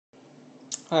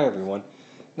Hi everyone.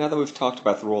 Now that we've talked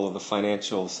about the role of the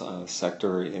financial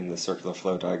sector in the circular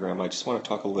flow diagram, I just want to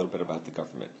talk a little bit about the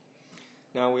government.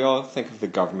 Now we all think of the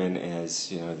government as,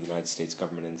 the United States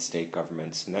government and the state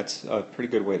governments, and that's a pretty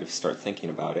good way to start thinking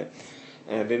about it.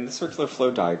 And in the circular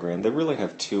flow diagram, they really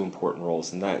have two important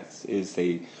roles, and that is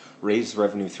they raise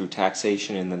revenue through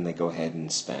taxation and then they go ahead and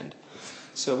spend.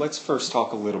 So let's first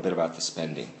talk a little bit about the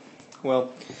spending.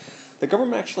 Well, the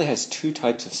government actually has two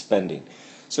types of spending.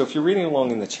 So if you're reading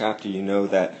along in the chapter, you know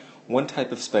that one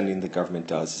type of spending the government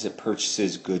does is it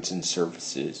purchases goods and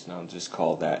services. And I'll just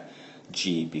call that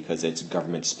G because it's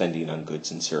government spending on goods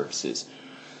and services.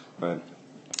 Right?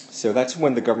 So that's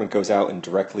when the government goes out and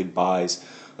directly buys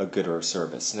a good or a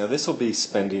service. Now this will be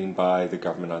spending by the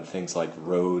government on things like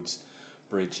roads,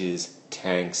 bridges,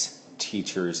 tanks,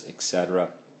 teachers,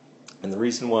 etc. And the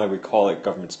reason why we call it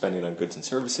government spending on goods and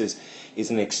services is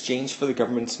in exchange for the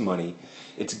government's money,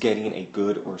 it's getting a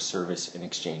good or service in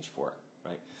exchange for it,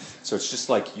 right? So it's just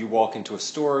like you walk into a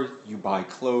store, you buy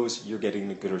clothes, you're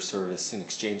getting a good or service. In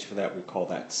exchange for that, we call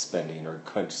that spending or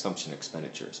consumption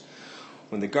expenditures.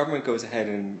 When the government goes ahead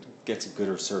and gets a good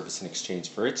or service in exchange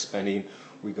for its spending,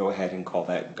 we go ahead and call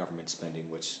that government spending,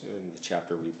 which in the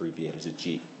chapter we abbreviate as a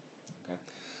G. Okay?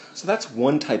 So that's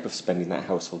one type of spending that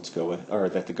households go with, or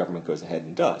that the government goes ahead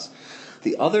and does.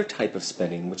 The other type of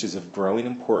spending, which is of growing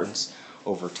importance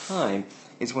over time,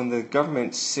 is when the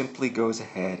government simply goes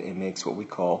ahead and makes what we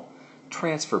call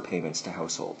transfer payments to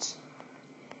households.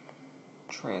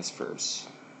 Transfers.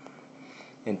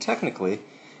 And technically,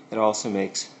 it also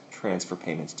makes transfer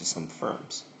payments to some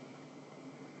firms.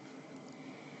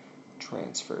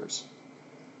 Transfers.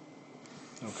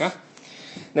 Okay?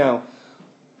 Now,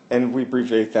 and we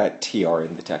abbreviate that TR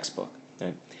in the textbook.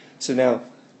 Right? So now,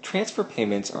 transfer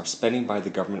payments are spending by the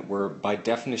government where, by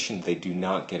definition, they do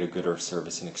not get a good or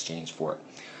service in exchange for it.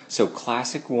 So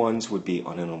classic ones would be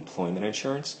on unemployment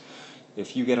insurance.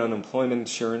 If you get unemployment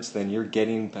insurance, then you're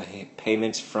getting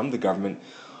payments from the government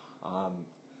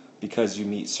because you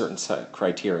meet certain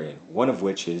criteria, one of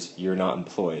which is you're not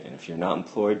employed. And if you're not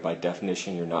employed, by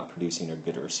definition, you're not producing a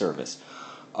good or service.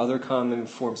 Other common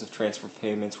forms of transfer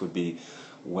payments would be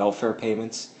welfare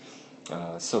payments,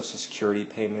 Social Security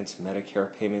payments,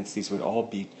 Medicare payments. These would all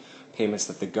be payments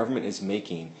that the government is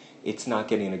making. It's not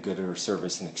getting a good or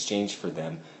service in exchange for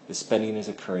them. The spending is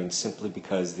occurring simply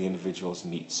because the individuals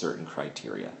meet certain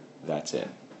criteria. That's it.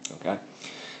 Okay?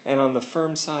 And on the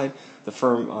firm side, the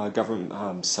firm government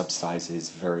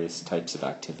subsidizes various types of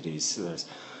activities. So there's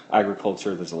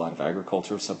agriculture. There's a lot of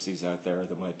agricultural subsidies out there.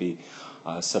 There might be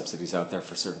subsidies out there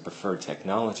for certain preferred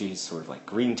technologies, sort of like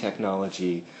green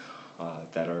technology,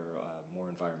 that are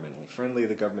more environmentally friendly.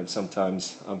 The government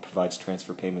sometimes provides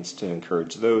transfer payments to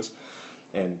encourage those.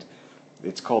 And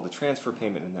it's called a transfer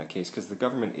payment in that case because the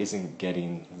government isn't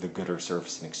getting the good or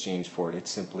service in exchange for it.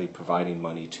 It's simply providing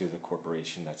money to the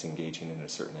corporation that's engaging in a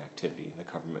certain activity. The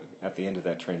government, at the end of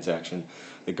that transaction,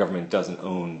 the government doesn't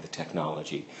own the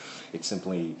technology. It's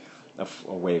simply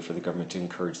a way for the government to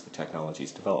encourage the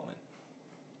technology's development.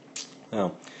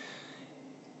 Now,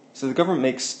 so the government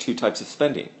makes two types of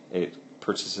spending. It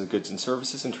purchases goods and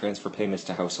services and transfer payments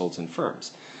to households and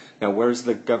firms. Now, where does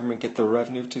the government get the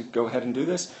revenue to go ahead and do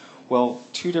this? Well,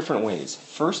 two different ways.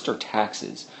 First are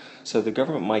taxes. So the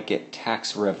government might get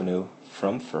tax revenue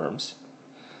from firms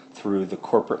through the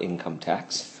corporate income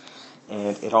tax,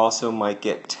 and it also might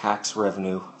get tax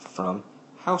revenue from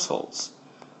households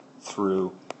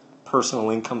through personal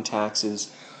income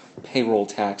taxes, payroll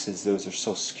taxes. Those are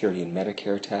Social Security and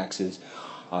Medicare taxes.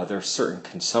 There are certain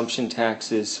consumption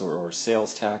taxes or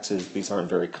sales taxes. These aren't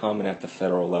very common at the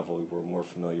federal level. We're more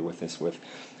familiar with this with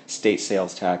state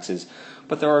sales taxes.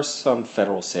 But there are some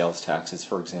federal sales taxes,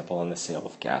 for example, on the sale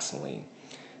of gasoline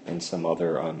and some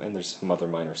other, and there's some other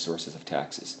minor sources of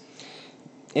taxes.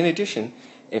 In addition,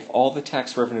 if all the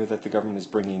tax revenue that the government is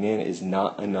bringing in is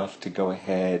not enough to go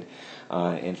ahead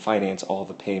and finance all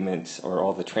the payments or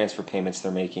all the transfer payments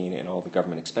they're making and all the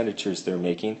government expenditures they're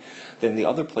making, then the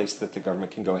other place that the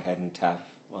government can go ahead and tap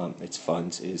its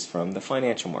funds is from the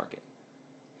financial market.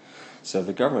 So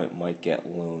the government might get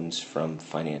loans from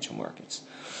financial markets.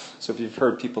 So if you've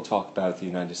heard people talk about the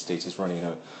United States is running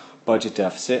a budget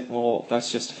deficit, well,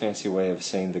 that's just a fancy way of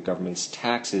saying the government's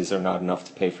taxes are not enough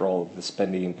to pay for all of the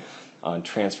spending on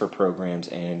transfer programs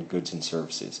and goods and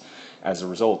services. As a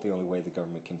result, the only way the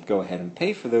government can go ahead and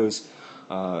pay for those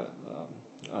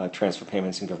transfer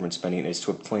payments and government spending is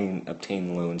to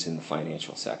obtain loans in the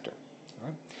financial sector. All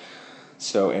right?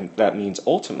 So, and that means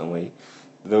ultimately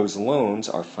those loans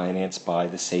are financed by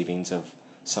the savings of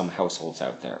some households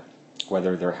out there,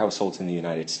 whether they're households in the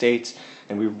United States,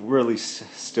 and we really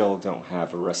still don't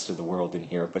have the rest of the world in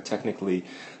here, but technically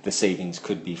the savings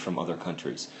could be from other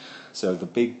countries. So the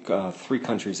big three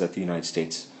countries that the United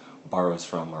States borrows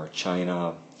from are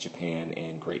China, Japan,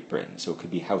 and Great Britain. So it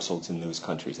could be households in those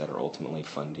countries that are ultimately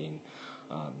funding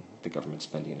the government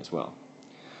spending as well.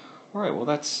 All right, well,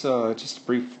 that's just a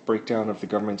brief breakdown of the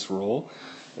government's role.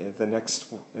 In the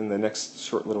next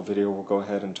short little video, we'll go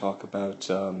ahead and talk about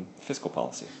fiscal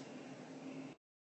policy.